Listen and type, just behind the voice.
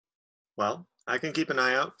Well, I can keep an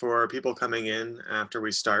eye out for people coming in after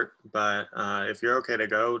we start, but if you're okay to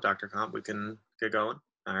go, Dr. Comp, we can get going.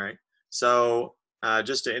 All right. So,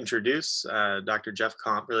 just to introduce Dr. Jeff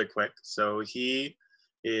Comp really quick. So, he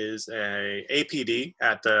is a APD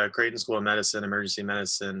at the Creighton School of Medicine Emergency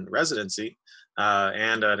Medicine Residency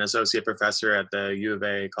and an associate professor at the U of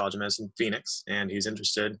A College of Medicine Phoenix. And he's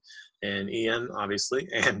interested in EM, obviously,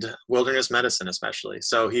 and wilderness medicine, especially.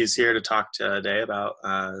 So he's here to talk today about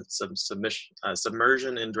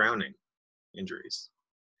submersion and drowning injuries.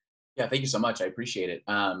 Yeah, thank you so much. I appreciate it.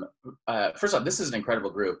 First off, this is an incredible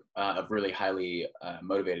group of really highly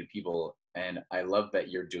motivated people, and I love that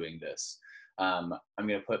you're doing this. I'm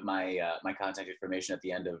going to put my my contact information at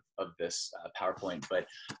the end of this PowerPoint, but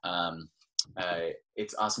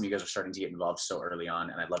it's awesome you guys are starting to get involved so early on,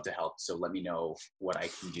 and I'd love to help. So let me know what I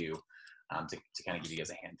can do to kind of give you guys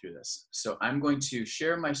a hand through this. So I'm going to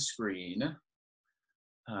share my screen.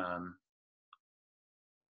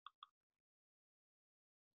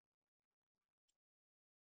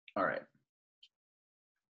 All right.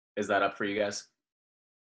 Is that up for you guys?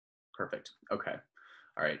 Perfect. Okay.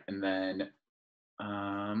 All right. And then,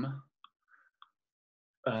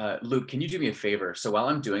 Luke, can you do me a favor? So while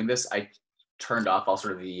I'm doing this, I turned off all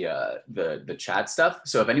sort of the chat stuff.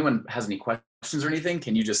 So if anyone has any questions or anything,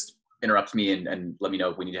 can you just interrupt me and let me know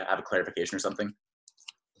if we need to have a clarification or something?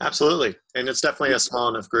 Absolutely. And it's definitely a small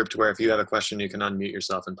enough group to where if you have a question, you can unmute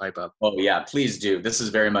yourself and pipe up. Oh yeah, please do. This is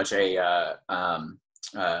very much a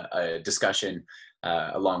discussion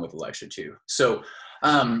along with the lecture too. So,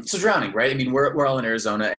 so drowning, right? I mean, we're all in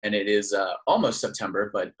Arizona, and it is almost September,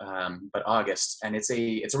 but August, and it's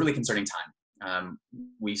a really concerning time.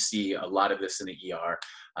 We see a lot of this in the ER.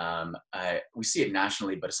 We see it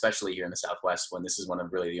nationally, but especially here in the Southwest, when this is one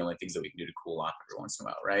of really the only things that we can do to cool off every once in a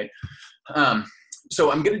while, right?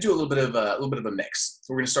 So I'm going to do a little bit of a mix.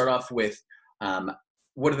 So we're going to start off with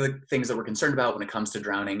what are the things that we're concerned about when it comes to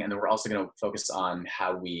drowning, and then we're also going to focus on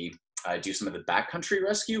how we do some of the backcountry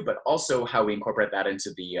rescue, but also how we incorporate that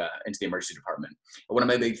into the emergency department. One of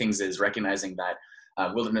my big things is recognizing that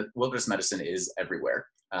wilderness medicine is everywhere,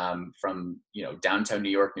 from downtown New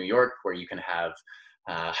York, where you can have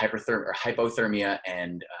hypothermia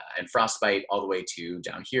and frostbite, all the way to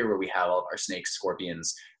down here where we have all of our snakes,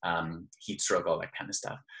 scorpions, heat stroke, all that kind of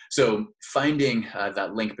stuff. So finding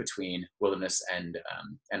that link between wilderness and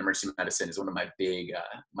emergency medicine is one of my big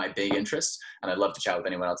interests, and I'd love to chat with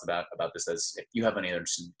anyone else about this as if you have any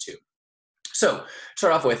interest in too. So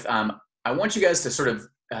start off with, I want you guys to sort of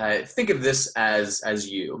think of this as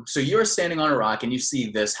you. So you're standing on a rock and you see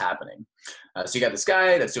this happening. So you got this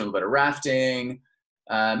guy that's doing a little bit of rafting,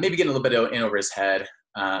 maybe getting a little bit in over his head,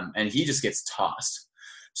 and he just gets tossed.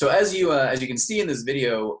 So as you can see in this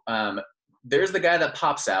video, there's the guy that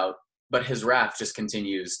pops out, but his raft just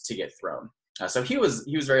continues to get thrown. So he was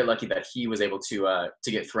very lucky that he was able to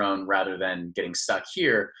get thrown rather than getting stuck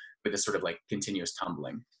here with this sort of like continuous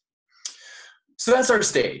tumbling. So that's our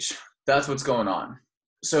stage. That's what's going on.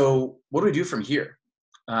 So what do we do from here?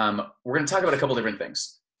 We're going to talk about a couple different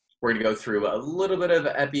things. We're going to go through a little bit of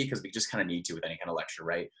epi because we just kind of need to with any kind of lecture,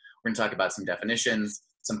 right? We're going to talk about some definitions,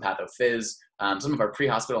 some pathophys, some of our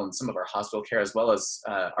pre-hospital and some of our hospital care, as well as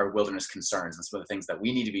our wilderness concerns and some of the things that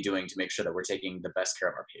we need to be doing to make sure that we're taking the best care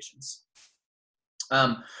of our patients.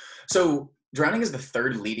 So drowning is the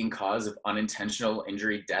third leading cause of unintentional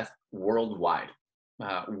injury death worldwide.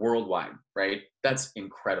 Right? That's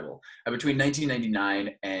incredible. Between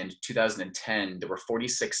 1999 and 2010, there were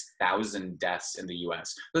 46,000 deaths in the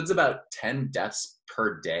US. That's about 10 deaths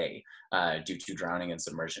per day due to drowning and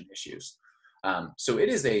submersion issues. So it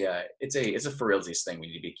is it's a for realsies thing we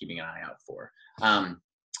need to be keeping an eye out for. I'm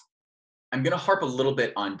going to harp a little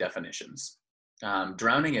bit on definitions.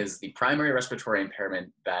 Drowning is the primary respiratory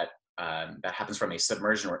impairment that happens from a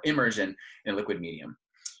submersion or immersion in a liquid medium.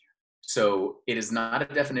 So it is not a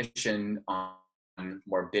definition on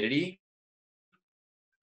morbidity,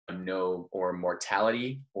 or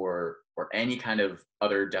mortality, or any kind of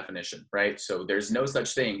other definition, right? So there's no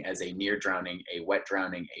such thing as a near drowning, a wet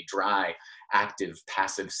drowning, a dry, active,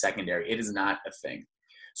 passive, secondary. It is not a thing.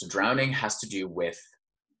 So drowning has to do with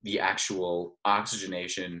the actual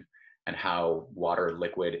oxygenation and how water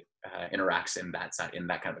liquid interacts in that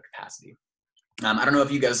kind of a capacity. I don't know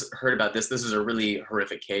if you guys heard about this. This is a really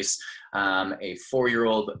horrific case. A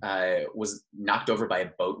 4-year-old was knocked over by a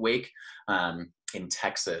boat wake in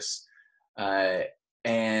Texas.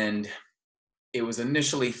 And it was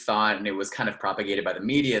initially thought, and it was kind of propagated by the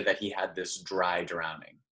media, that he had this dry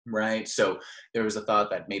drowning, right? So there was a thought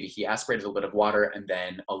that maybe he aspirated a little bit of water, and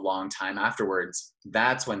then a long time afterwards,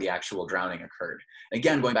 that's when the actual drowning occurred.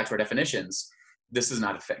 Again, going back to our definitions, this is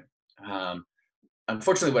not a thing.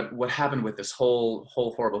 Unfortunately, what happened with this whole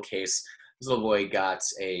horrible case, this little boy got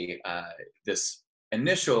this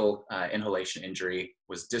initial inhalation injury,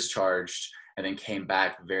 was discharged, and then came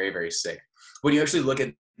back very, very sick. When you actually look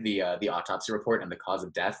at the autopsy report and the cause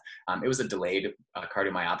of death, it was a delayed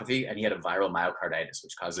cardiomyopathy, and he had a viral myocarditis,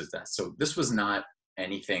 which causes death. So this was not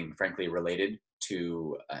anything, frankly, related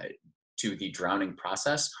to the drowning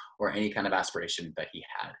process or any kind of aspiration that he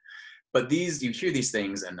had. But you hear these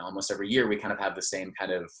things, and almost every year we kind of have the same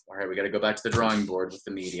kind of, all right, we got to go back to the drawing board with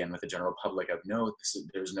the media and with the general public of, no,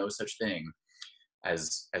 there's no such thing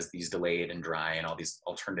as these delayed and dry and all these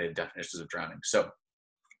alternative definitions of drowning. So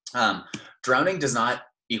drowning does not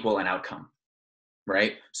equal an outcome,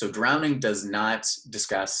 right? So drowning does not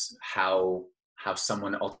discuss how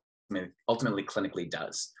someone ultimately clinically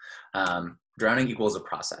does. Drowning equals a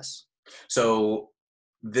process. So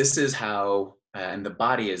this is how, and the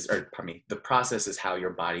process is how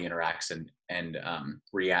your body interacts and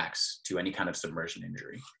reacts to any kind of submersion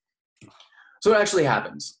injury. So what actually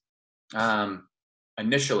happens?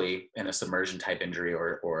 Initially, in a submersion type injury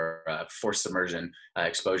or forced submersion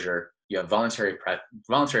exposure, you have voluntary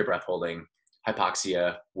breath holding,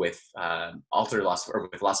 hypoxia with loss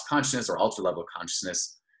of consciousness or altered level of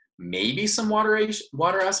consciousness, maybe some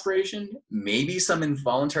water aspiration, maybe some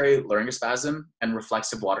involuntary laryngospasm, and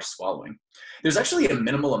reflexive water swallowing. There's actually a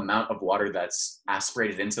minimal amount of water that's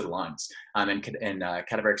aspirated into the lungs. In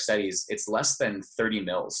cadaveric studies, it's less than 30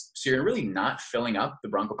 mils. So you're really not filling up the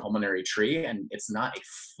bronchopulmonary tree, and it's not a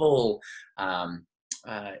full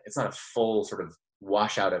sort of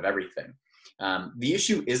washout of everything. The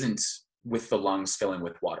issue isn't with the lungs filling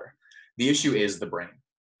with water. The issue is the brain.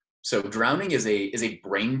 So drowning is a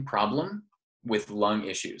brain problem with lung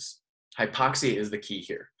issues. Hypoxia is the key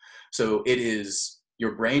here. So it is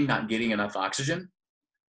your brain not getting enough oxygen,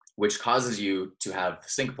 which causes you to have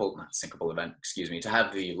to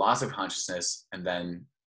have the loss of consciousness and then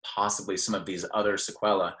possibly some of these other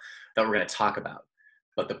sequelae that we're going to talk about.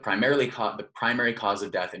 But the primary cause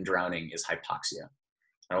of death in drowning is hypoxia.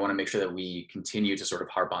 And I want to make sure that we continue to sort of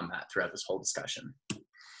harp on that throughout this whole discussion.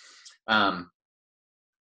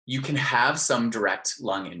 You can have some direct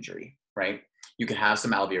lung injury, right? You can have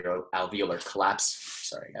some alveolar collapse.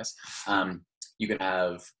 Sorry, guys. You can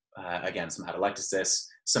have, again, some atelectasis,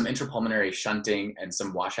 some intrapulmonary shunting, and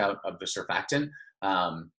some washout of the surfactant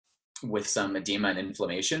with some edema and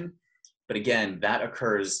inflammation. But again, that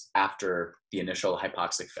occurs after the initial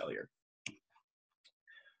hypoxic failure.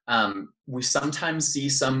 We sometimes see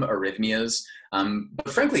some arrhythmias, but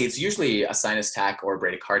frankly, it's usually a sinus tach or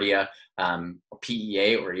bradycardia, or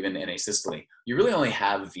PEA, or even in asystole. You really only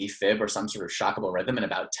have VFib or some sort of shockable rhythm in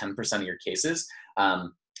about 10% of your cases.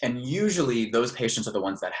 And usually those patients are the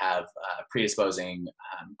ones that have predisposing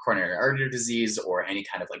coronary artery disease or any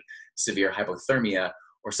kind of like severe hypothermia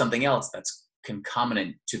or something else that's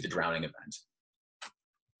concomitant to the drowning event.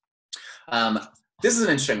 This is an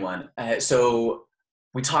interesting one. So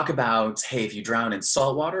we talk about, hey, if you drown in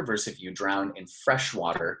salt water versus if you drown in fresh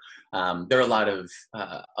water, there are a lot of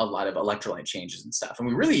electrolyte changes and stuff. And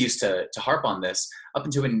we really used to harp on this up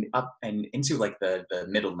into like the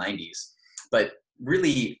middle 90s. But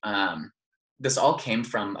really, this all came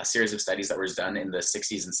from a series of studies that was done in the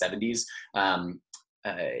 60s and 70s.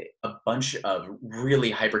 A bunch of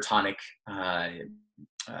really hypertonic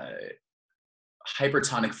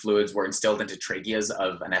fluids were instilled into tracheas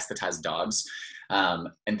of anesthetized dogs.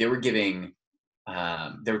 And they were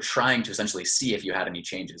trying to essentially see if you had any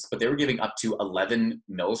changes, but they were giving up to 11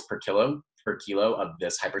 mils per kilo of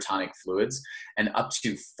this hypertonic fluids and up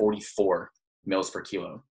to 44 mils per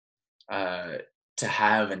kilo to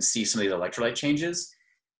have and see some of these electrolyte changes.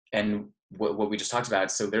 And what we just talked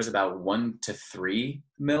about, so there's about 1 to 3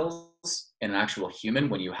 mils in an actual human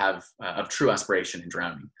when you have of true aspiration and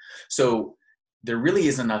drowning. So there really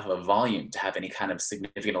isn't enough of a volume to have any kind of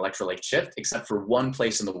significant electrolyte shift except for one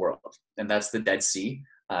place in the world, and that's the Dead Sea.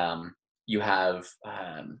 You have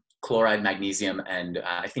chloride, magnesium, and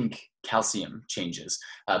I think calcium changes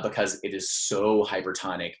because it is so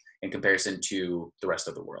hypertonic in comparison to the rest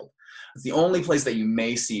of the world. It's the only place that you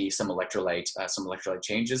may see some electrolyte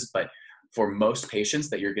changes, but for most patients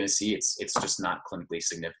that you're going to see, it's just not clinically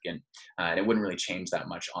significant, and it wouldn't really change that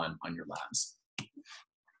much on your labs.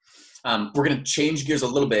 We're going to change gears a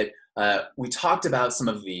little bit. We talked about some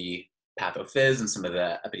of the pathophys and some of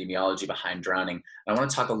the epidemiology behind drowning. I want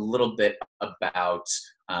to talk a little bit about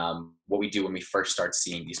what we do when we first start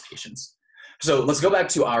seeing these patients. So let's go back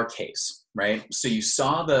to our case, right? So you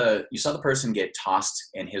saw the person get tossed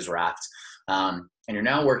in his raft, and you're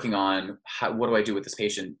now working on what do I do with this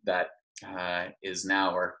patient that is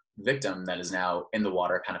now, or victim that is now in the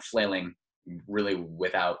water, kind of flailing, really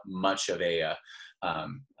without much of a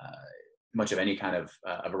much of any kind of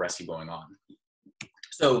a rescue going on.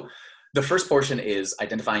 So the first portion is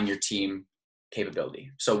identifying your team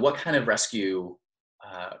capability. So what kind of rescue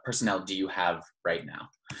personnel do you have right now?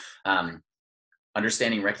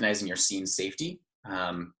 Understanding, recognizing your scene safety.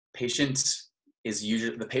 The patient is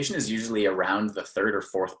usually around the third or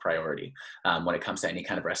fourth priority when it comes to any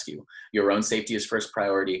kind of rescue. Your own safety is first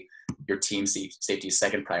priority, your team safety is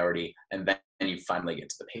second priority, and then you finally get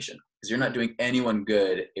to the patient. Because you're not doing anyone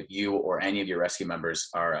good if you or any of your rescue members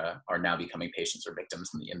are now becoming patients or victims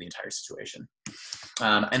in the entire situation.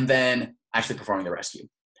 And then actually performing the rescue.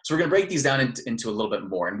 So we're going to break these down into a little bit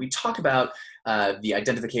more, and we talk about the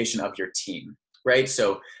identification of your team. Right?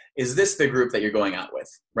 So is this the group that you're going out with,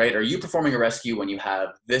 right? Are you performing a rescue when you have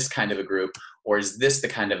this kind of a group, or is this the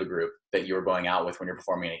kind of a group that you're going out with when you're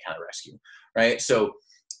performing any kind of rescue, right? So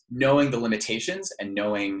knowing the limitations and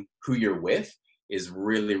knowing who you're with is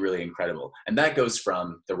really, really incredible. And that goes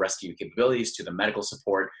from the rescue capabilities to the medical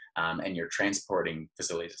support and your transporting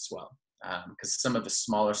facilities as well. Because some of the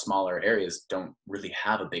smaller areas don't really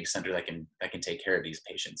have a big center that can take care of these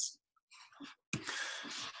patients.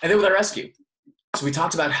 And then with our rescue, so we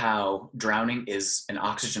talked about how drowning is an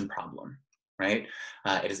oxygen problem, right?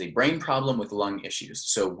 It is a brain problem with lung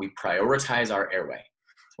issues. So we prioritize our airway.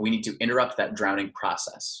 We need to interrupt that drowning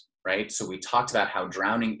process, right? So we talked about how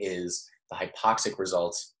drowning is the hypoxic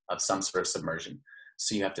result of some sort of submersion.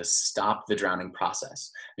 So you have to stop the drowning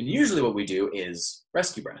process. And usually what we do is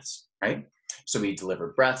rescue breaths, right? So we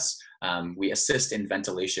deliver breaths, we assist in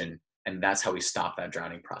ventilation, and that's how we stop that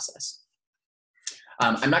drowning process.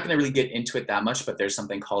 I'm not going to really get into it that much, but there's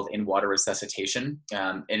something called in-water resuscitation,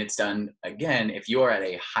 and it's done, again, if you are at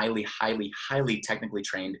a highly, highly, highly technically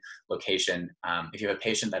trained location. If you have a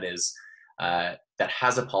patient that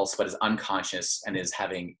has a pulse but is unconscious and is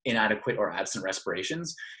having inadequate or absent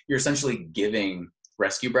respirations, you're essentially giving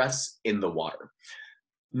rescue breaths in the water.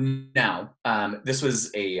 Now, this was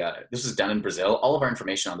done in Brazil. All of our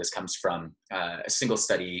information on this comes from a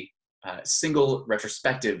single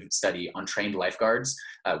retrospective study on trained lifeguards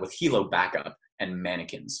with helo backup and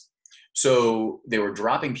mannequins. So they were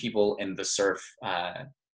dropping people in the surf, I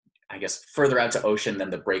guess, further out to ocean than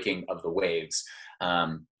the breaking of the waves.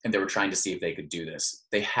 And they were trying to see if they could do this.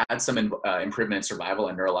 They had some improvement in survival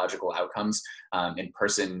and neurological outcomes in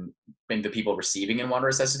the people receiving in-water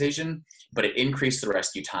resuscitation, but it increased the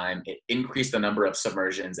rescue time, it increased the number of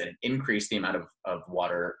submersions, and it increased the amount of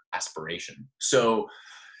water aspiration. So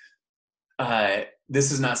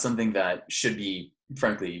this is not something that should be,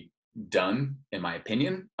 frankly, done, in my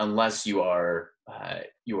opinion, unless you are a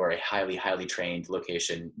highly, highly trained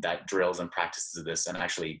location that drills and practices this and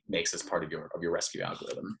actually makes this part of your rescue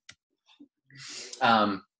algorithm.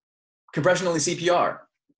 Compression only CPR.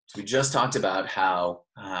 So we just talked about how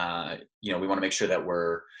we want to make sure that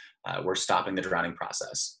we're stopping the drowning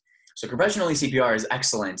process. So compression only CPR is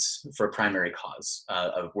excellent for a primary cause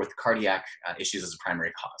with cardiac issues as a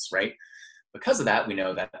primary cause, right? Because of that, we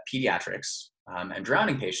know that pediatrics and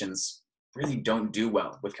drowning patients really don't do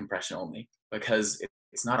well with compression only because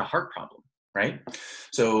it's not a heart problem, right?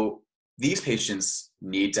 So these patients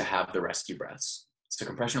need to have the rescue breaths. So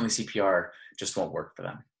compression only CPR just won't work for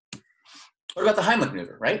them. What about the Heimlich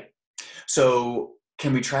maneuver, right? So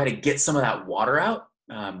can we try to get some of that water out?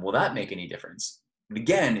 Will that make any difference? And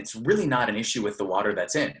again, it's really not an issue with the water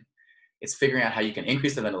that's in. It's figuring out how you can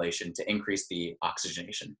increase the ventilation to increase the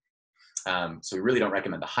oxygenation. So we really don't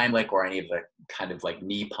recommend the Heimlich or any of the kind of like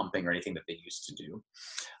knee pumping or anything that they used to do.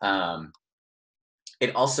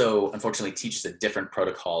 It also, unfortunately, teaches a different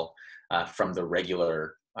protocol from the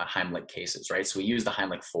regular Heimlich cases, right? So we use the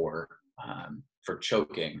Heimlich for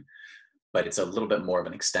choking, but it's a little bit more of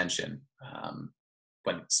an extension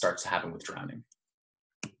when it starts to happen with drowning.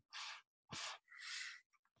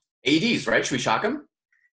 AEDs, right? Should we shock them?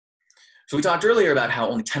 So we talked earlier about how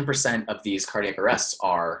only 10% of these cardiac arrests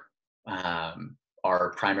are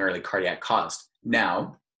primarily cardiac caused.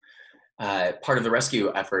 Now, part of the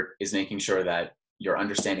rescue effort is making sure that you're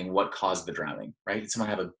understanding what caused the drowning, right? Did someone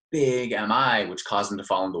have a big MI which caused them to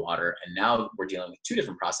fall into the water, and now we're dealing with two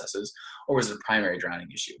different processes, or was it a primary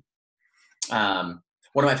drowning issue?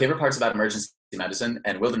 One of my favorite parts about emergency medicine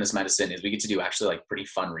and wilderness medicine is we get to do actually like pretty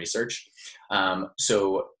fun research.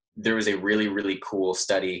 So there was a really, really cool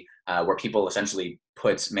study where people essentially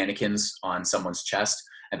put mannequins on someone's chest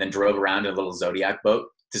and then drove around in a little Zodiac boat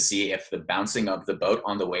to see if the bouncing of the boat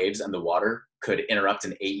on the waves and the water could interrupt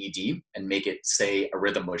an AED and make it say a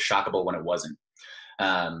rhythm was shockable when it wasn't.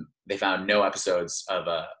 They found no episodes of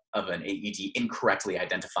an AED incorrectly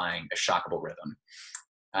identifying a shockable rhythm.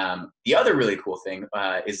 The other really cool thing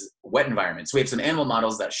is wet environments. We have some animal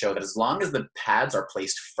models that show that as long as the pads are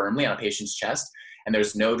placed firmly on a patient's chest and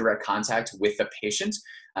there's no direct contact with the patient,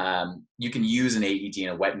 you can use an AED in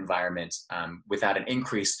a wet environment without an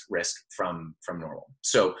increased risk from normal.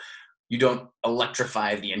 So you don't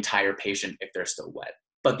electrify the entire patient if they're still wet.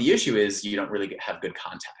 But the issue is you don't really have good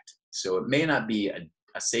contact. So it may not be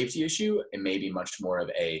a safety issue. It may be much more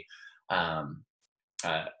of an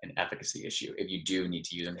efficacy issue if you do need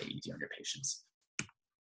to use an AED on your patients.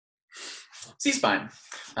 C-spine.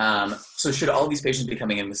 So should all these patients be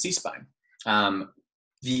coming in with C-spine?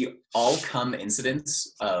 The all-come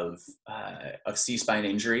incidence of C-spine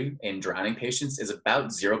injury in drowning patients is about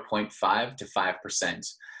 0.5 to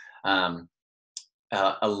 5%.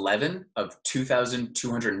 11 of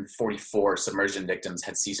 2,244 submersion victims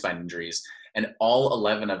had C-spine injuries, and all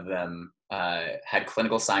 11 of them had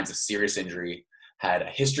clinical signs of serious injury, had a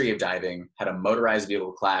history of diving, had a motorized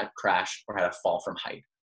vehicle crash, or had a fall from height.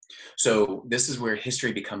 So this is where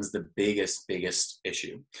history becomes the biggest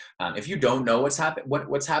issue. If you don't know what's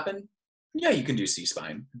happened, yeah, you can do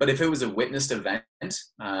C-spine. But if it was a witnessed event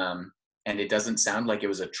and it doesn't sound like it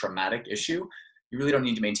was a traumatic issue, you really don't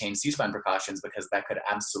need to maintain C-spine precautions, because that could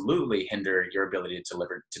absolutely hinder your ability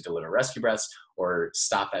to deliver rescue breaths or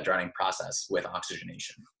stop that drowning process with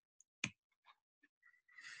oxygenation.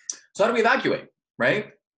 So how do we evacuate,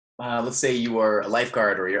 right? Let's say you are a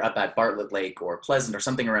lifeguard or you're up at Bartlett Lake or Pleasant or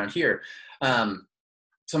something around here.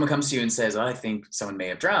 Someone comes to you and says, oh, I think someone may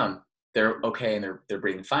have drowned. They're okay and they're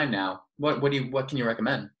breathing fine now. What can you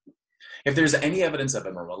recommend? If there's any evidence of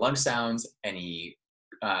abnormal lung sounds, any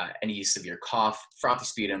severe cough, frothy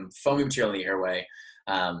sputum, foamy material in the airway,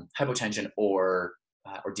 hypotension, or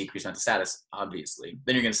decreased mental status, obviously,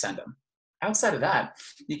 then you're going to send them. Outside of that,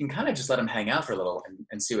 you can kind of just let them hang out for a little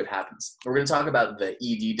and see what happens. We're going to talk about the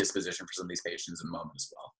ED disposition for some of these patients in a moment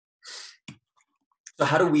as well. So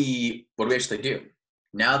what do we actually do?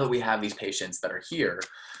 Now that we have these patients that are here,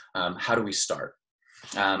 how do we start?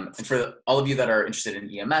 And for all of you that are interested in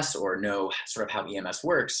EMS or know sort of how EMS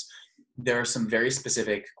works, there are some very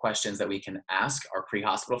specific questions that we can ask our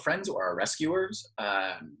pre-hospital friends or our rescuers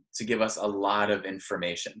to give us a lot of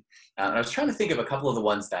information. I was trying to think of a couple of the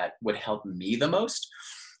ones that would help me the most.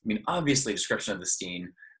 I mean, obviously, description of the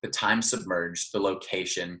scene, the time submerged, the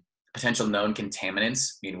location, potential known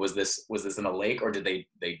contaminants. I mean, was this in a lake, or did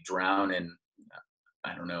they drown in,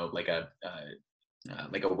 I don't know, like a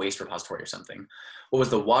waste repository or something? What was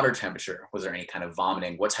the water temperature? Was there any kind of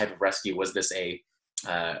vomiting? What type of rescue? Was this a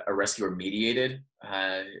rescuer-mediated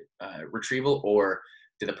retrieval, or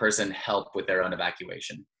did the person help with their own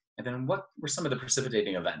evacuation? And then what were some of the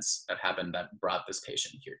precipitating events that happened that brought this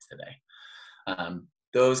patient here today?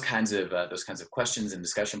 Those kinds of questions and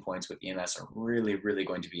discussion points with EMS are really, really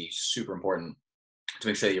going to be super important to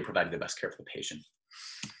make sure that you're providing the best care for the patient.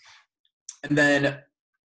 And then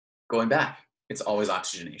going back, it's always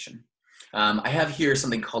oxygenation. I have here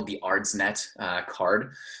something called the ARDSNet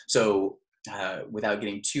card. So without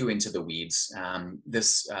getting too into the weeds,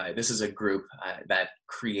 this is a group that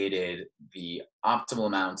created the optimal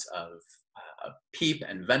amount of PEEP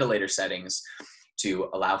and ventilator settings to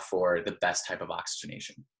allow for the best type of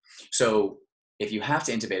oxygenation. So if you have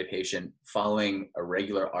to intubate a patient, following a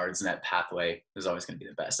regular ARDSNet pathway is always going to be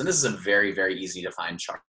the best. And this is a very, very easy to find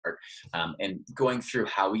chart. And going through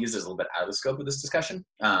how we use it is a little bit out of the scope of this discussion,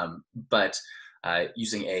 but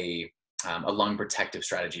using a lung protective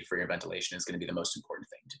strategy for your ventilation is going to be the most important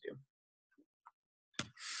thing to do.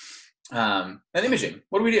 And imaging,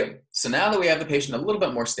 what do we do? So now that we have the patient a little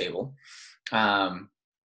bit more stable,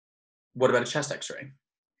 what about a chest x-ray?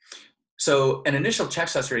 So an initial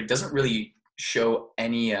chest x-ray doesn't really show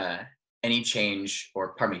any change,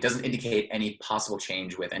 or pardon me, doesn't indicate any possible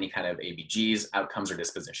change with any kind of ABGs, outcomes, or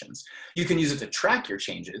dispositions. You can use it to track your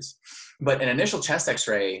changes, but an initial chest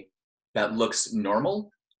x-ray that looks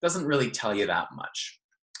normal doesn't really tell you that much.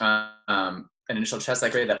 An initial chest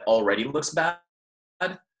x-ray that already looks bad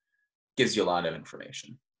gives you a lot of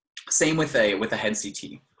information. Same with a head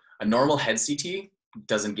CT. A normal head CT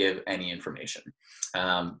doesn't give any information.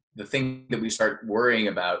 The thing that we start worrying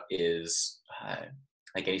about is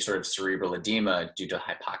like any sort of cerebral edema due to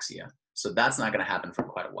hypoxia. So that's not going to happen for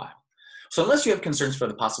quite a while. So unless you have concerns for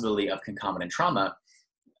the possibility of concomitant trauma,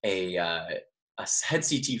 a head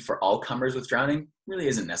CT for all comers with drowning really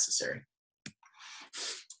isn't necessary.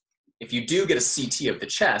 If you do get a CT of the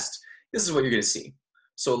chest, this is what you're going to see.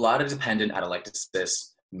 So a lot of dependent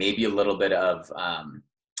atelectasis, maybe a little bit of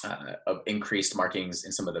increased markings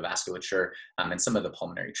in some of the vasculature and some of the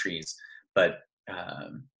pulmonary trees, but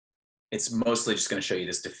it's mostly just going to show you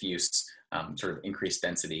this diffuse sort of increased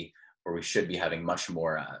density where we should be having much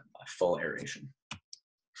more full aeration.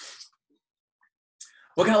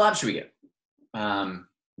 What kind of labs should we get?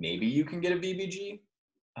 Maybe you can get a VBG.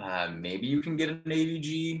 Maybe you can get an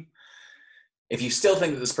AVG. If you still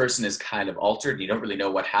think that this person is kind of altered, you don't really know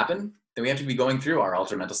what happened, then we have to be going through our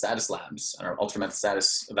altered mental status labs and our altered mental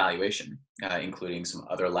status evaluation, including some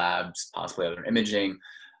other labs, possibly other imaging.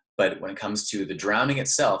 But when it comes to the drowning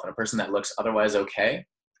itself and a person that looks otherwise okay,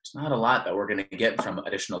 there's not a lot that we're going to get from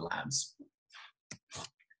additional labs. How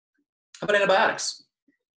about antibiotics?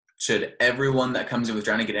 Should everyone that comes in with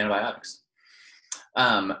drowning get antibiotics?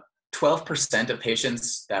 12% of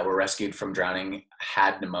patients that were rescued from drowning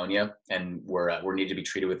had pneumonia and were needed to be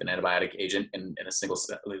treated with an antibiotic agent in a single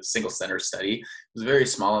center study. It was very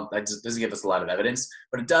small. That doesn't give us a lot of evidence,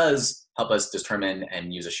 but it does help us determine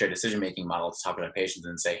and use a shared decision-making model to talk with our patients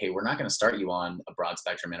and say, hey, we're not going to start you on a broad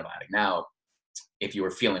spectrum antibiotic now. If you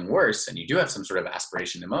are feeling worse and you do have some sort of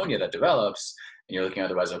aspiration pneumonia that develops and you're looking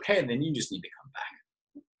otherwise okay, then you just need to come back.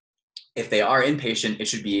 If they are inpatient, it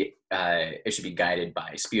should be guided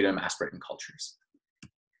by sputum, aspirate, and cultures.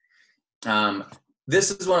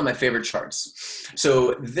 This is one of my favorite charts.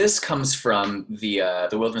 So this comes from the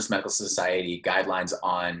Wilderness Medical Society guidelines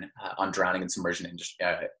on drowning and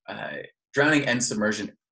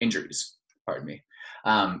submersion injuries. Pardon me.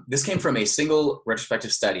 This came from a single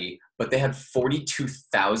retrospective study, but they had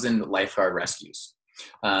 42,000 lifeguard rescues,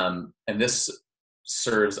 and this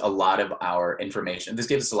serves a lot of our information. This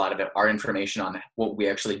gives us a lot of our information on what we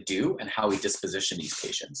actually do and how we disposition these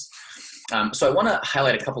patients. So I want to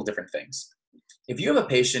highlight a couple different things. If you have a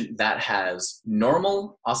patient that has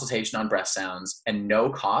normal auscultation on breath sounds and no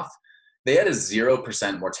cough, they had a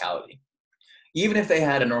 0% mortality. Even if they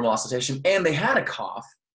had a normal auscultation and they had a cough,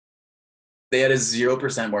 they had a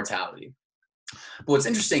 0% mortality. But what's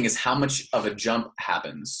interesting is how much of a jump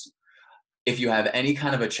happens if you have any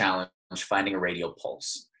kind of a challenge finding a radial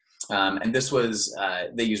pulse. And this was,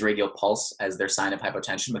 they use radial pulse as their sign of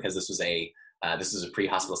hypotension because this was a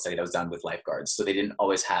pre-hospital study that was done with lifeguards. So they didn't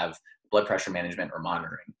always have blood pressure management or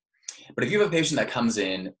monitoring. But if you have a patient that comes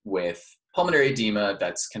in with pulmonary edema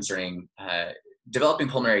that's concerning developing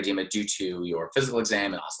pulmonary edema due to your physical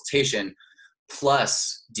exam and auscultation,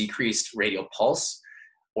 plus decreased radial pulse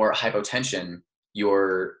or hypotension,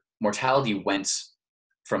 your mortality went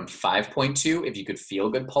from 5.2 if you could feel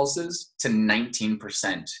good pulses to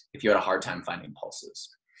 19% if you had a hard time finding pulses.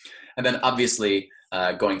 And then obviously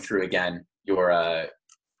going through again your,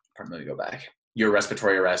 let me go back, your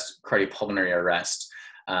respiratory arrest, cardiopulmonary arrest,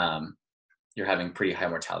 you're having pretty high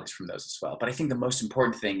mortalities from those as well. But I think the most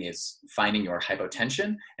important thing is finding your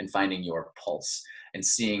hypotension and finding your pulse and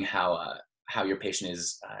seeing how your patient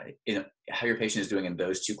is doing in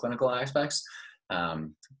those two clinical aspects.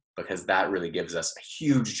 Because that really gives us a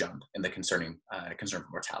huge jump in the concern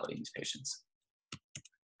for mortality in these patients.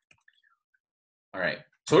 All right,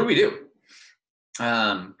 so what do we do?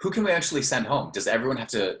 Who can we actually send home? Does everyone have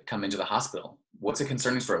to come into the hospital? What's a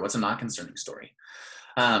concerning story? What's a not concerning story?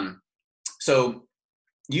 So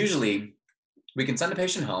usually we can send a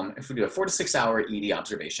patient home if we do a 4 to 6 hour ED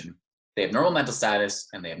observation. They have normal mental status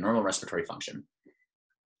and they have normal respiratory function.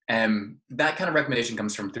 And that kind of recommendation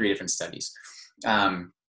comes from 3 different studies.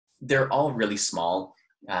 They're all really small.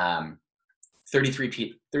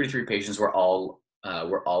 33 patients were all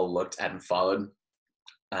looked at and followed.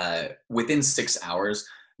 Within 6 hours,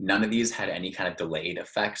 none of these had any kind of delayed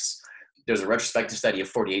effects. There's a retrospective study of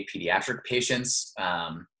 48 pediatric patients.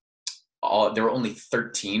 There were only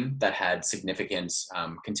 13 that had significant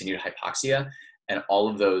continued hypoxia, and all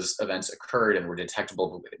of those events occurred and were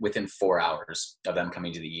detectable within 4 hours of them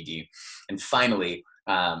coming to the ED. And finally,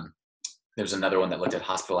 there's another one that looked at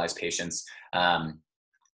hospitalized patients.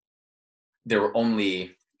 There were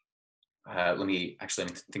only, let me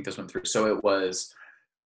think this one through. So it was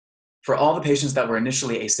for all the patients that were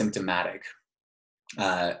initially asymptomatic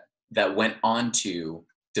that went on to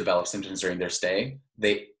develop symptoms during their stay,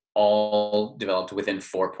 they all developed within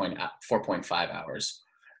 4.5 hours,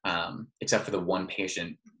 except for the one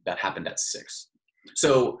patient that happened at 6.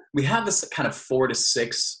 So we have this kind of 4 to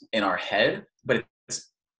 6 in our head, but it's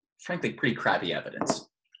frankly pretty crappy evidence.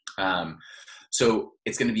 So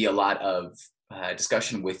it's going to be a lot of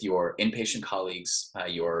discussion with your inpatient colleagues,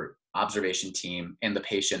 your observation team, and the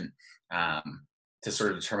patient to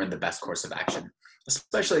sort of determine the best course of action,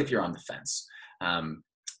 especially if you're on the fence, on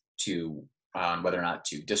whether or not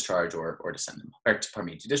to discharge or to send them, or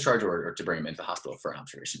to discharge or to bring them into the hospital for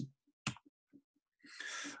observation.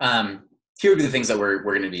 Here would be the things that we're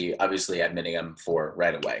going to be obviously admitting them for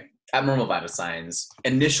right away: abnormal vital signs,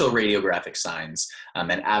 initial radiographic signs,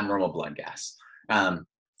 and abnormal blood gas.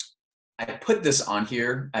 I put this on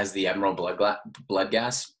here as the abnormal blood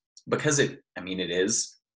gas because it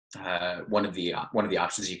is one of the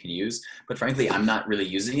options you can use. But frankly, I'm not really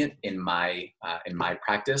using it in my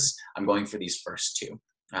practice. I'm going for these first two: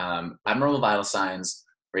 abnormal vital signs,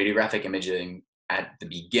 radiographic imaging at the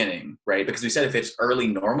beginning, right? Because we said if it's early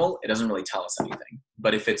normal, it doesn't really tell us anything.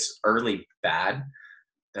 But if it's early bad,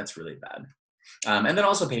 that's really bad. And then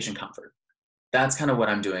also patient comfort. That's kind of what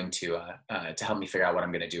I'm doing to help me figure out what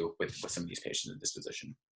I'm going to do with some of these patients in this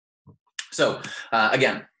position. So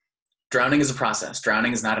again, drowning is a process.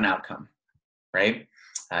 Drowning is not an outcome, right?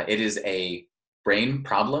 It is a brain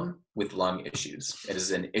problem with lung issues. It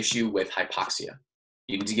is an issue with hypoxia.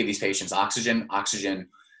 You need to give these patients oxygen,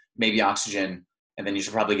 maybe oxygen, and then you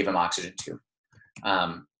should probably give them oxygen too.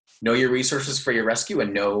 Know your resources for your rescue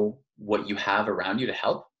and know what you have around you to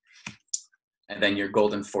help. And then your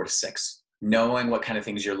golden 4 to 6. Knowing what kind of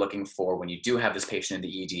things you're looking for when you do have this patient in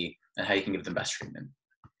the ED and how you can give them best treatment.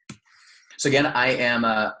 So again, I am,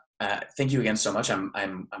 thank you again so much.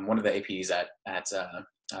 I'm one of the APs at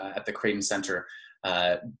the Creighton Center,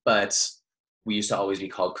 but we used to always be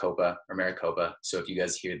called COPA or Maricopa. So if you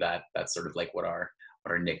guys hear that, that's sort of like what our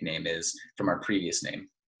nickname is from our previous name.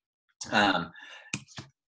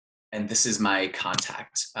 And this is my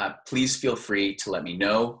contact. Please feel free to let me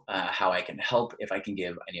know how I can help, if I can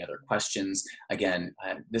give any other questions. Again,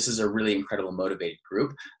 this is a really incredible, motivated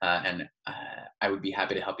group, and I would be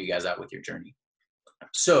happy to help you guys out with your journey.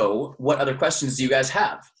 So what other questions do you guys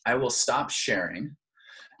have? I will stop sharing,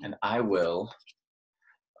 and I will,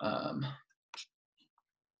 and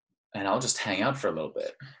I'll just hang out for a little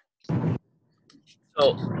bit.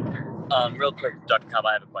 So, real quick, Dr. Cobb,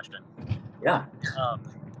 I have a question. Yeah.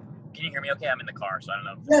 Can you hear me okay? I'm in the car, so I don't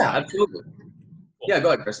know. Yeah, absolutely. Cool. Yeah, go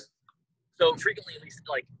ahead, Chris. So frequently, at least,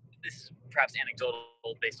 like, this is perhaps anecdotal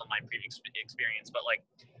based on my previous experience, but like,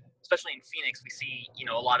 especially in Phoenix, we see,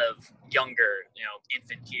 a lot of younger,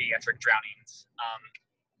 infant pediatric drownings.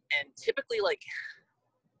 And typically, like,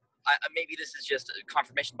 maybe this is just a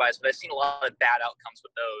confirmation bias, but I've seen a lot of bad outcomes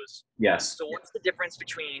with those. Yes. So what's the difference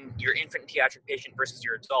between your infant and pediatric patient versus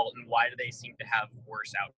your adult, and why do they seem to have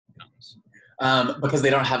worse outcomes? Because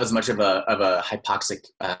they don't have as much of a hypoxic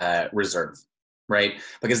reserve, right?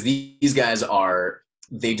 Because these guys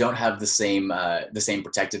they don't have the same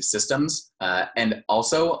protective systems, and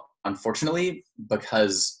also, unfortunately,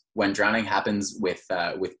 because when drowning happens with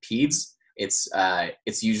peds,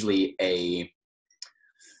 it's usually a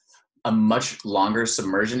much longer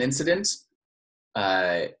submersion incident.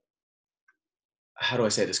 How do I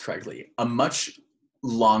say this correctly? A much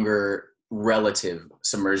longer relative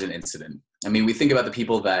submersion incident. I mean, we think about the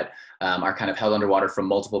people that are kind of held underwater for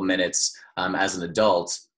multiple minutes as an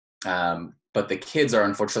adult, but the kids are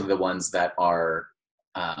unfortunately the ones that are,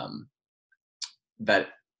 that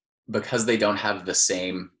because they don't have the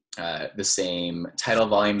same tidal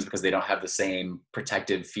volumes, because they don't have the same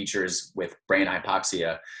protective features with brain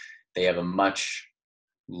hypoxia, they have a much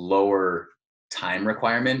lower time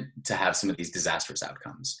requirement to have some of these disastrous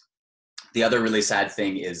outcomes. The other really sad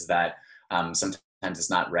thing is that sometimes it's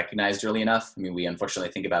not recognized early enough. I mean, we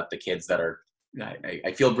unfortunately think about the kids that are,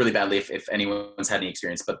 I feel really badly if anyone's had any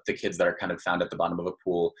experience, but the kids that are kind of found at the bottom of a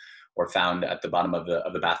pool or found at the bottom of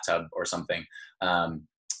the bathtub or something,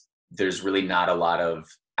 there's really not a lot of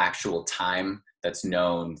actual time that's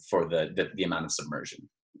known for the amount of submersion.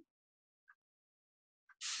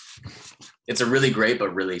 It's a really great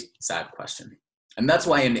but really sad question. And that's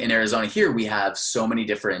why in Arizona here, we have so many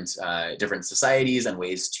different societies and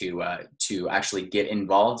ways to actually get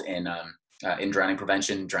involved in drowning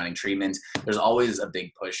prevention, drowning treatment. There's always a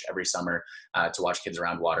big push every summer to watch kids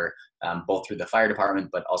around water, both through the fire department,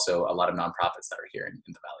 but also a lot of nonprofits that are here in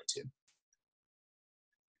the Valley too.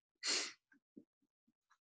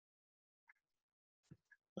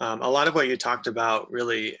 A lot of what you talked about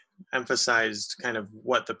really emphasized kind of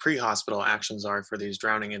what the pre-hospital actions are for these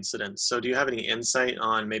drowning incidents. So do you have any insight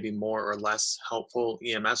on maybe more or less helpful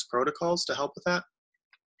EMS protocols to help with that?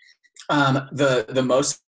 The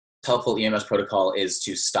most helpful EMS protocol is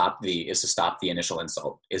to stop the initial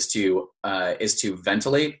insult, is to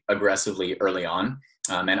ventilate aggressively early on,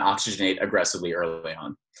 and oxygenate aggressively early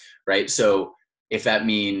on, right? So if that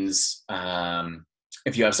means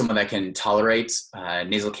if you have someone that can tolerate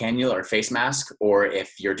nasal cannula or face mask, or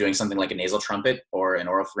if you're doing something like a nasal trumpet or an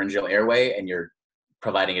oropharyngeal airway and you're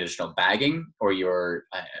providing additional bagging, or you're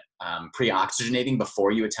pre-oxygenating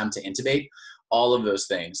before you attempt to intubate, all of those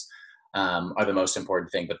things are the most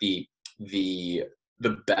important thing. But the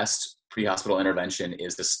best pre-hospital intervention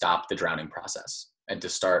is to stop the drowning process and to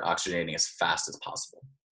start oxygenating as fast as possible.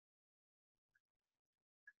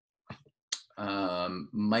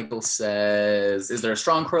 Michael says, is there a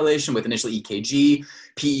strong correlation with initial EKG,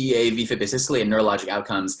 PEA, VFib asystole, and neurologic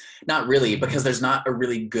outcomes? Not really, because there's not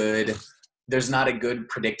a good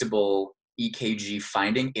predictable EKG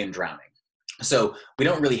finding in drowning. So we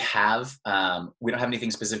don't really have, we don't have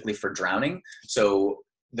anything specifically for drowning. So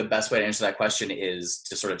the best way to answer that question is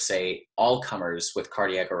to sort of say all comers with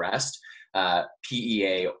cardiac arrest,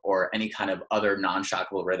 PEA or any kind of other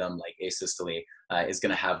non-shockable rhythm like asystole is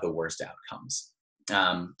going to have the worst outcomes.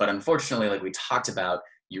 But unfortunately, like we talked about,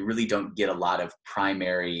 you really don't get a lot of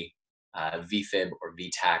primary VFib or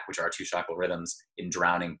VTAC, which are two shockable rhythms, in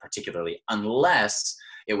drowning particularly, unless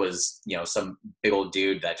it was, you know, some big old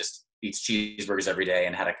dude that just eats cheeseburgers every day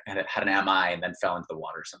and had an MI and then fell into the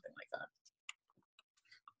water or something like that.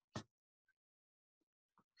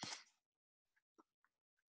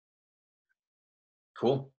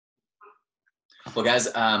 Cool. Well, guys,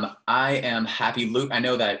 I am happy. Luke, I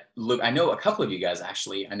know a couple of you guys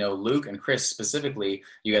actually. I know Luke and Chris specifically.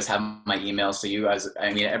 You guys have my email, so you guys,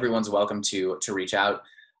 I mean, everyone's welcome to reach out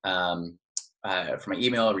for my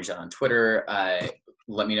email. Reach out on Twitter.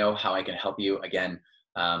 Let me know how I can help you. Again,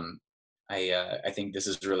 I think this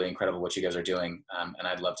is really incredible what you guys are doing, and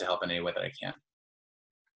I'd love to help in any way that I can.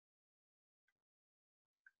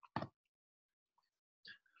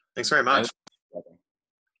 Thanks very much.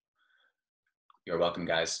 You're welcome,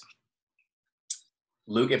 guys.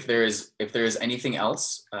 Luke, if there's anything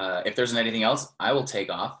else, I will take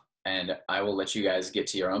off and I will let you guys get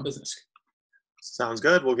to your own business. Sounds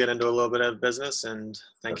good. We'll get into a little bit of business, and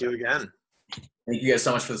thank you again. Thank you guys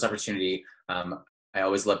so much for this opportunity. I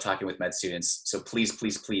always love talking with med students. So please,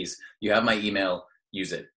 please, please, you have my email,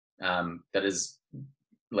 use it. That is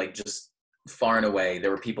like just far and away. There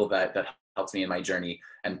were people that helped me in my journey,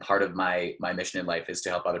 and part of my mission in life is to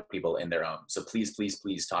help other people in their own. So please, please,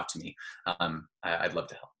 please talk to me. I'd love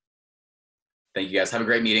to help. Thank you guys. Have a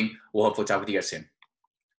great meeting. We'll hopefully talk with you guys soon.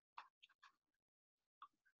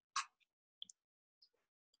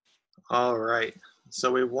 All right. So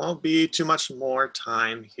we won't be too much more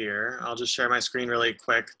time here. I'll just share my screen really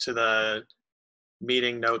quick to the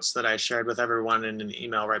meeting notes that I shared with everyone in an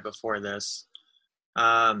email right before this.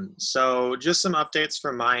 So just some updates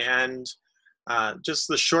from my end. Just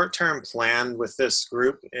the short-term plan with this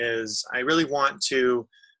group is I really want to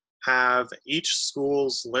have each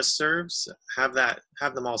school's listservs, have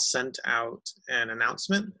them all sent out an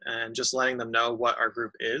announcement and just letting them know what our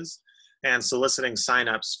group is, and soliciting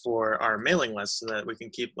signups for our mailing list so that we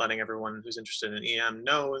can keep letting everyone who's interested in EM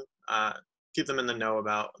know, keep them in the know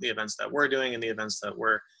about the events that we're doing and the events that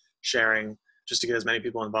we're sharing, just to get as many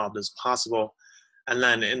people involved as possible. And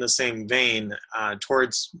then in the same vein,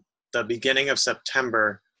 towards the beginning of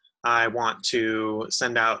September, I want to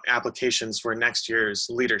send out applications for next year's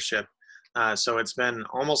leadership. So it's been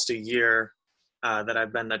almost a year that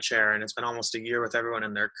I've been the chair, and it's been almost a year with everyone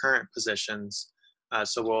in their current positions.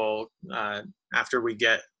 So we'll, after we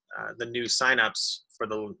get the new signups for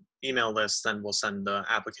the email list, then we'll send the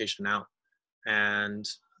application out, and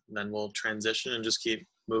then we'll transition and just keep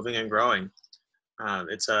moving and growing.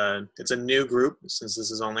 It's a new group since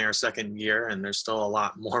this is only our second year, and there's still a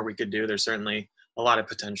lot more we could do. There's certainly a lot of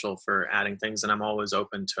potential for adding things, and I'm always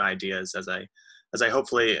open to ideas as I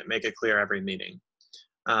hopefully make it clear every meeting.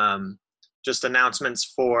 Just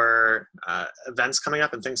announcements for events coming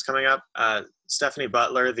up and things coming up. Stephanie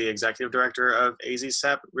Butler, the executive director of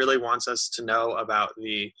AZEMMSC, really wants us to know about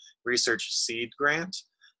the Research Seed Grant.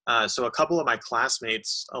 So a couple of my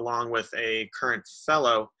classmates, along with a current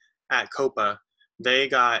fellow at COPA, they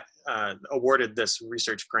got awarded this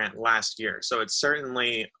research grant last year. So it's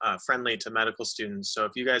certainly friendly to medical students. So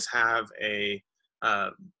if you guys have a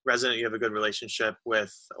resident you have a good relationship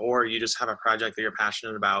with, or you just have a project that you're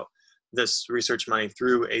passionate about, this research money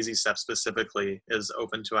through AZEMMSC specifically is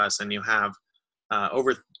open to us, and you have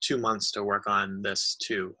over 2 months to work on this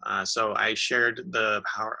too. So I shared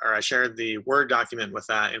the Word document with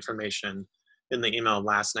that information in the email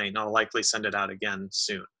last night, and I'll likely send it out again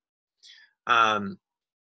soon.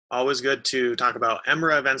 Always good to talk about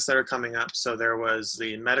EMRA events that are coming up. So there was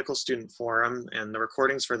the Medical Student Forum, and the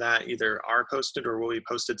recordings for that either are posted or will be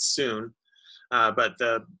posted soon. But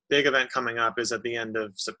the big event coming up is at the end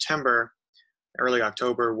of September, early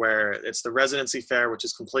October, where it's the residency fair, which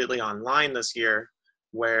is completely online this year,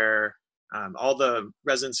 where all the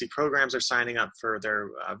residency programs are signing up for their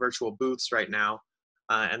virtual booths right now.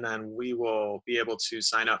 And then we will be able to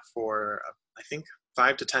sign up for, I think,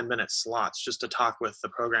 5 to 10 minute slots just to talk with the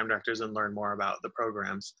program directors and learn more about the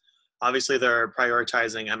programs. Obviously, they're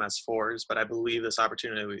prioritizing MS4s, but I believe this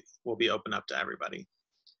opportunity will be open up to everybody.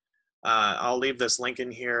 I'll leave this link in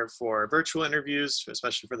here for virtual interviews,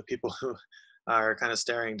 especially for the people who are kind of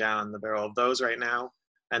staring down the barrel of those right now.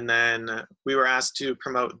 And then we were asked to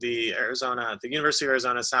promote the University of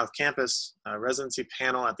Arizona South Campus residency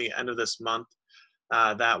panel at the end of this month.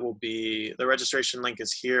 That will be, the registration link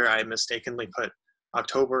is here. I mistakenly put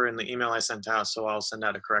October in the email I sent out, so I'll send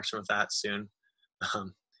out a correction with that soon.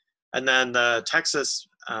 And then the Texas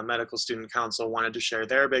Medical Student Council wanted to share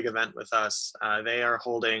their big event with us. They are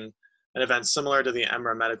holding an event similar to the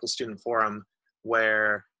EMRA Medical Student Forum,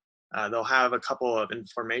 where they'll have a couple of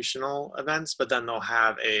informational events, but then they'll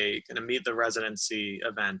have a kind of meet the residency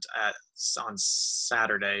event on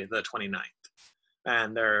Saturday, the 29th.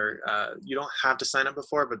 And you don't have to sign up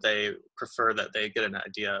before, but they prefer that they get an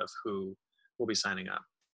idea of who will be signing up.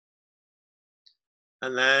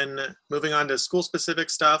 And then moving on to school-specific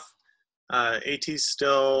stuff, AT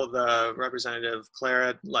still, the representative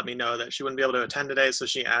Clara let me know that she wouldn't be able to attend today, so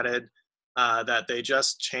she added that they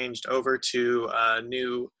just changed over to a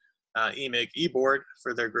new EMIG e-board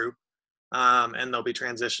for their group, and they'll be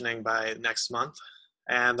transitioning by next month.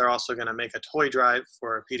 And they're also going to make a toy drive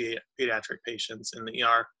for pediatric patients in the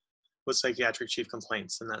ER with psychiatric chief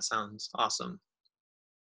complaints, and that sounds awesome.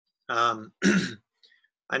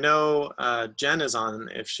 I know Jen is on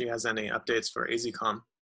if she has any updates for AZCOM.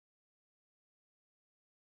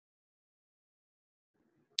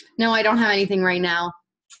 No, I don't have anything right now.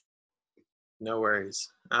 No worries.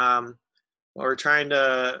 Well, we're trying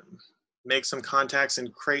to make some contacts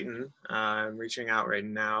in Creighton. I'm reaching out right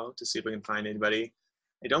now to see if we can find anybody.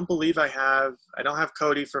 I don't believe I don't have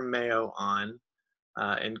Cody from Mayo on.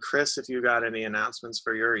 And Chris, if you got any announcements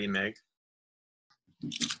for your EMIG.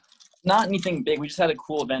 Not anything big. We just had a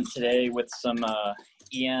cool event today with some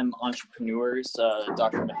EM entrepreneurs,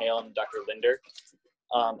 Dr. Mahale and Dr. Linder.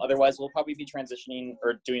 Otherwise, we'll probably be transitioning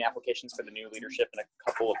or doing applications for the new leadership in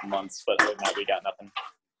a couple of months, but other than that, we got nothing.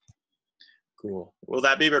 Cool. Will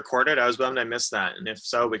that be recorded? I was bummed I missed that. And if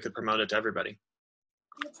so, we could promote it to everybody.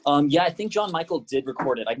 Yeah, I think John Michael did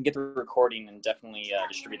record it. I can get the recording and definitely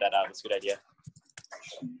distribute that out. That's a good idea.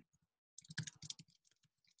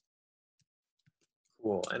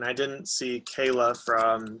 Cool. And I didn't see Kayla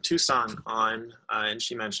from Tucson on, and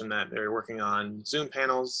she mentioned that they're working on Zoom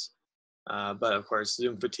panels, but of course,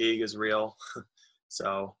 Zoom fatigue is real.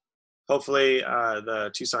 So hopefully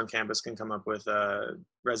the Tucson campus can come up with a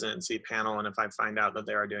residency panel, and if I find out that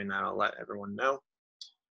they are doing that, I'll let everyone know.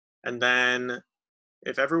 And then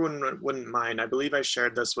if everyone wouldn't mind, I believe I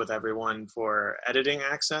shared this with everyone for editing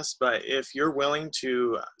access, but if you're willing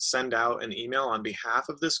to send out an email on behalf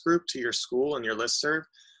of this group to your school and your listserv,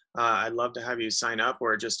 I'd love to have you sign up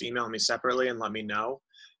or just email me separately and let me know.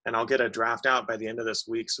 And I'll get a draft out by the end of this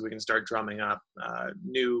week so we can start drumming up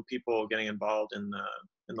new people getting involved in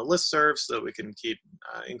the listserv so that we can keep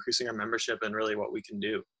increasing our membership and really what we can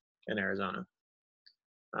do in Arizona.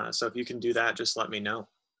 So if you can do that, just let me know.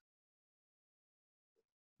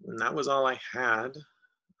 And that was all I had.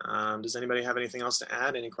 Does anybody have anything else to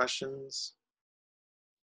add? Any questions?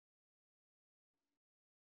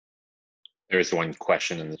 There is one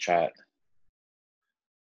question in the chat.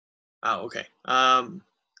 Oh, okay.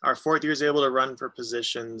 Are fourth years able to run for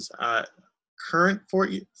positions? Current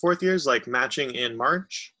fourth years, like matching in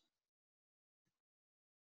March?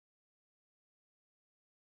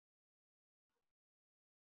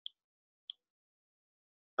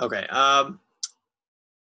 Okay.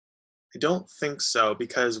 I don't think so,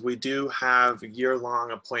 because we do have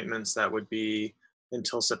year-long appointments that would be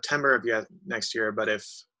until September of next year. But if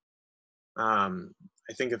I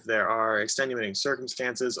think if there are extenuating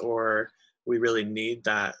circumstances or we really need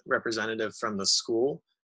that representative from the school,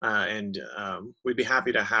 and we'd be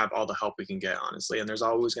happy to have all the help we can get, honestly. And there's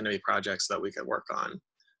always going to be projects that we could work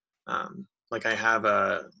on. Like I have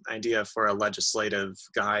an idea for a legislative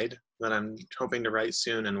guide that I'm hoping to write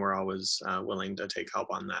soon, and we're always willing to take help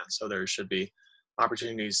on that. So there should be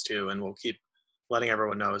opportunities too, and we'll keep letting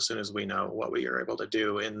everyone know as soon as we know what we are able to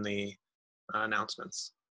do in the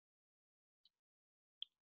announcements.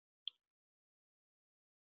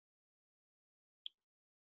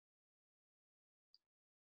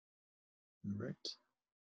 All right.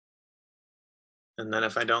 And then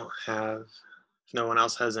if no one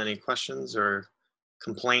else has any questions or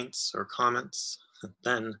complaints or comments,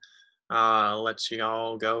 then I'll let you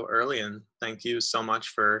all go early. And thank you so much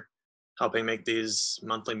for helping make these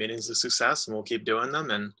monthly meetings a success. And we'll keep doing them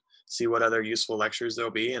and see what other useful lectures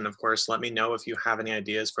there'll be. And of course, let me know if you have any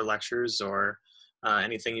ideas for lectures or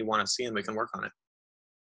anything you want to see, and we can work on it.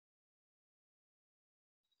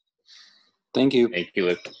 Thank you. Thank you,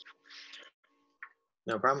 Luke.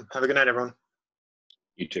 No problem. Have a good night, everyone.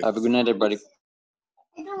 You too. Have a good night, everybody.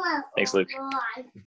 Thanks, Luke.